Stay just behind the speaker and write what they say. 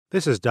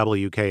This is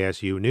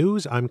WKSU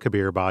News. I'm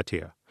Kabir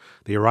Bhatia.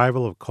 The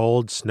arrival of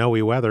cold,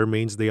 snowy weather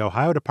means the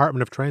Ohio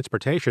Department of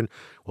Transportation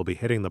will be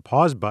hitting the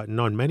pause button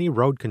on many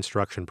road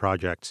construction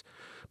projects.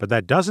 But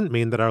that doesn't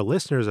mean that our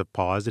listeners have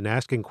paused in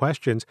asking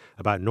questions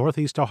about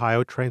Northeast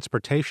Ohio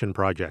transportation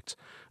projects,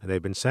 and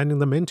they've been sending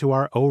them into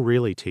our Oh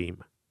Really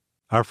team.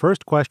 Our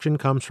first question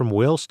comes from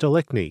Will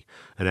Stolickney,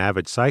 an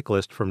avid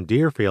cyclist from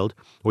Deerfield,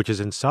 which is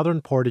in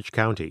southern Portage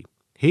County.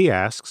 He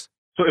asks,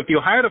 So if the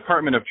Ohio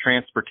Department of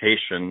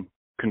Transportation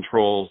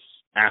controls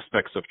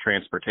aspects of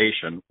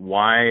transportation,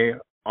 why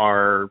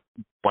are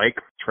bike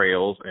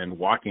trails and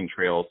walking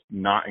trails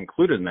not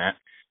included in that,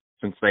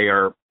 since they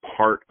are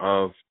part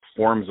of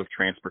forms of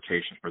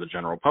transportation for the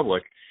general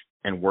public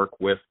and work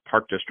with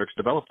park districts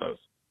to develop those?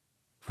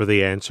 For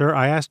the answer,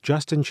 I asked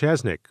Justin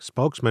Chesnick,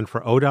 spokesman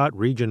for ODOT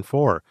Region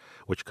 4,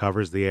 which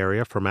covers the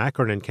area from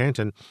Akron and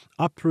Canton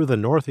up through the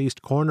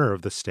northeast corner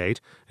of the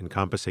state,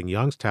 encompassing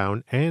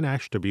Youngstown and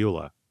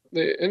Ashtabula.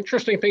 The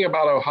interesting thing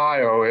about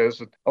Ohio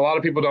is, a lot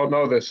of people don't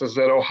know this, is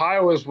that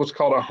Ohio is what's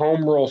called a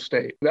home rule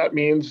state. That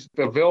means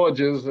the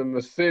villages and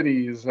the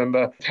cities and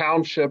the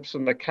townships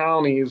and the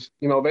counties,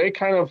 they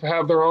kind of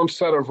have their own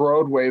set of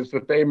roadways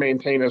that they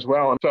maintain as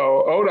well. And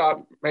so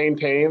ODOT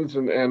maintains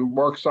and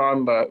works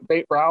on the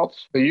state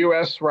routes, the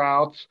U.S.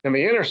 routes, and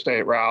the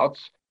interstate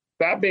routes.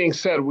 That being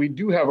said, we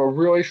do have a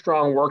really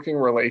strong working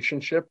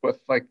relationship with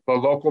the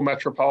local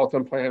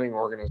metropolitan planning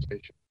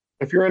organization.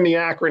 If you're in the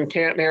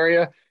Akron-Canton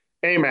area,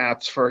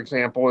 AMATS, for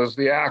example, is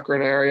the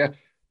Akron area.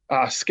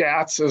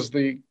 SCATS is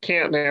the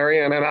Canton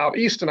area. And then out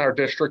east in our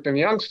district in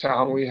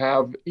Youngstown, we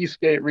have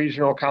Eastgate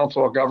Regional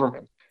Council of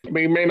Government.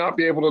 We may not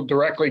be able to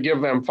directly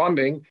give them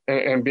funding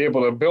and be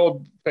able to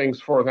build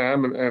things for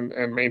them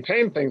and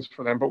maintain things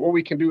for them. But what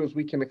we can do is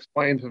we can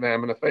explain to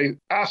them. And if they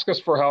ask us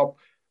for help,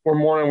 we're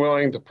more than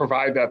willing to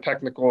provide that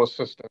technical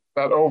assistance,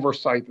 that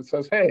oversight that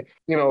says, hey,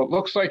 it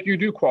looks like you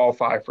do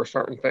qualify for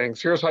certain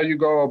things. Here's how you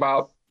go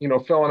about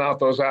filling out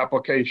those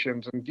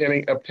applications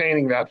and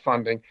obtaining that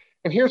funding.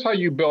 And here's how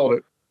you build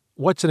it.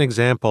 What's an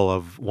example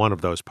of one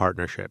of those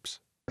partnerships?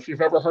 If you've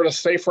ever heard of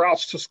Safe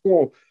Routes to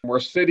School, where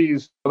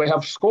cities, they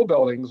have school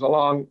buildings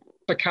along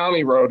a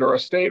county road or a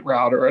state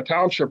route or a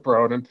township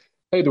road. And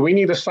hey, do we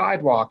need a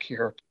sidewalk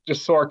here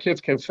just so our kids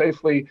can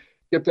safely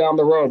get down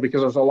the road, because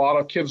there's a lot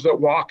of kids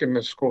that walk in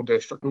this school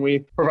district, and we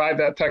provide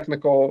that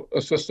technical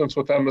assistance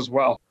with them as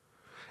well.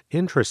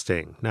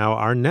 Interesting. Now,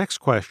 our next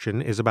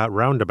question is about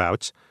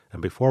roundabouts.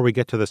 And before we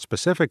get to the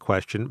specific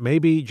question,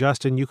 maybe,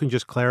 Justin, you can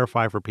just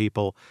clarify for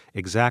people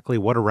exactly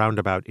what a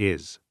roundabout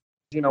is.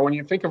 When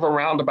you think of a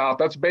roundabout,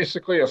 that's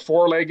basically a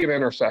four-legged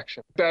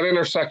intersection. That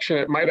intersection,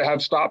 it might have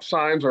had stop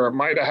signs or it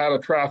might have had a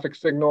traffic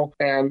signal.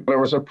 And there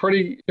was a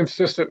pretty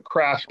consistent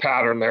crash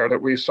pattern there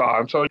that we saw.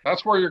 And so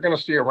that's where you're going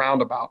to see a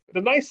roundabout. The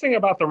nice thing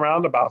about the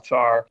roundabouts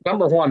are,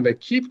 number one, they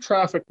keep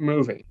traffic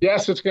moving.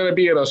 Yes, it's going to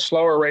be at a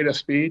slower rate of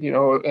speed. In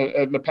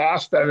the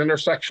past, that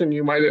intersection,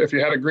 if you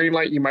had a green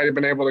light, you might have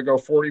been able to go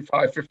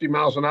 45, 50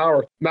 miles an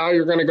hour. Now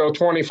you're going to go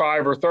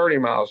 25 or 30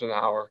 miles an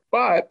hour.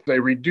 But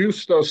they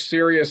reduce those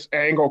serious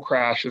angle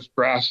crashes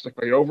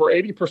drastically, over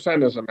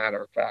 80% as a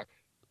matter of fact.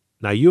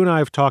 Now, you and I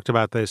have talked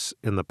about this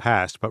in the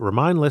past, but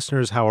remind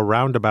listeners how a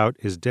roundabout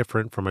is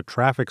different from a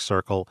traffic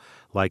circle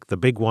like the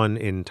big one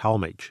in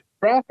Tallmadge.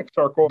 Traffic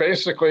circle,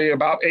 basically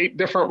about 8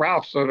 different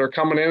routes that are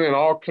coming in and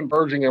all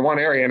converging in one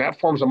area, and that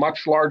forms a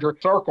much larger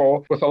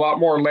circle with a lot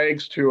more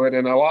legs to it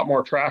and a lot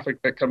more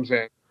traffic that comes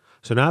in.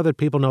 So now that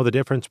people know the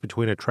difference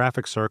between a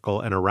traffic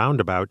circle and a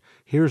roundabout,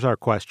 here's our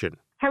question.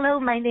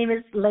 Hello, my name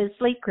is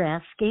Leslie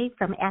Grasky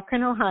from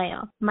Akron,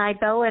 Ohio. My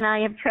beau and I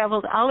have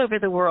traveled all over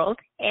the world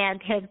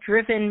and have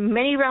driven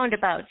many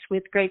roundabouts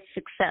with great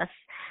success.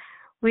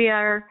 We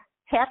are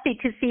happy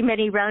to see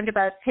many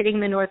roundabouts hitting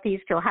the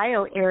Northeast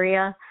Ohio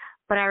area,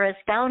 but are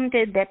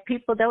astounded that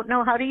people don't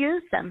know how to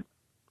use them.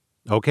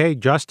 Okay,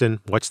 Justin,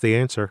 what's the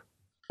answer?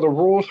 The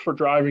rules for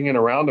driving in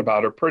a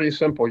roundabout are pretty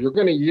simple. You're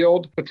going to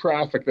yield the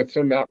traffic that's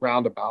in that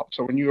roundabout.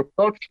 So when you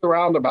approach the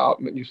roundabout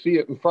and you see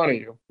it in front of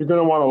you, you're going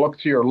to want to look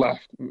to your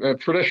left. In a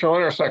traditional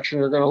intersection,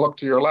 you're going to look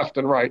to your left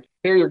and right.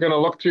 Here, you're going to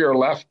look to your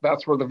left.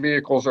 That's where the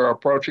vehicles are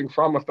approaching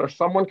from. If there's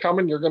someone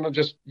coming, you're going to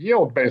just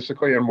yield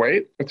basically and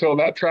wait until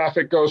that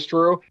traffic goes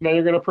through. And then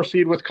you're going to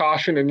proceed with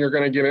caution and you're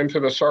going to get into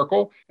the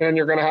circle. And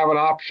you're going to have an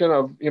option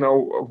of,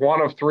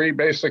 one of 3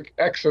 basic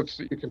exits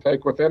that you can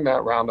take within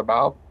that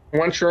roundabout.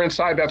 Once you're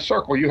inside that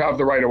circle, you have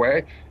the right of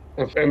way,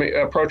 and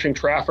the approaching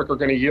traffic are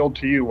going to yield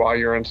to you while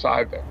you're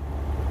inside there.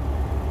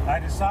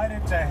 I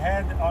decided to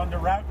head onto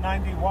Route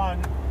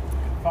 91,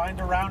 find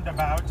a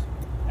roundabout,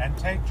 and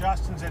take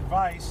Justin's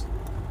advice,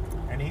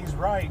 and he's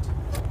right.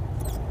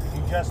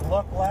 You just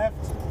look left,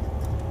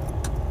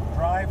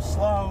 drive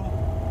slow,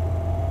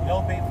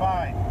 you'll be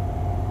fine.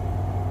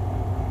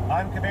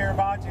 I'm Kabir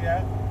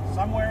Bhatia,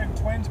 somewhere in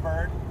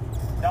Twinsburg,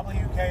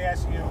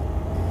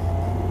 WKSU.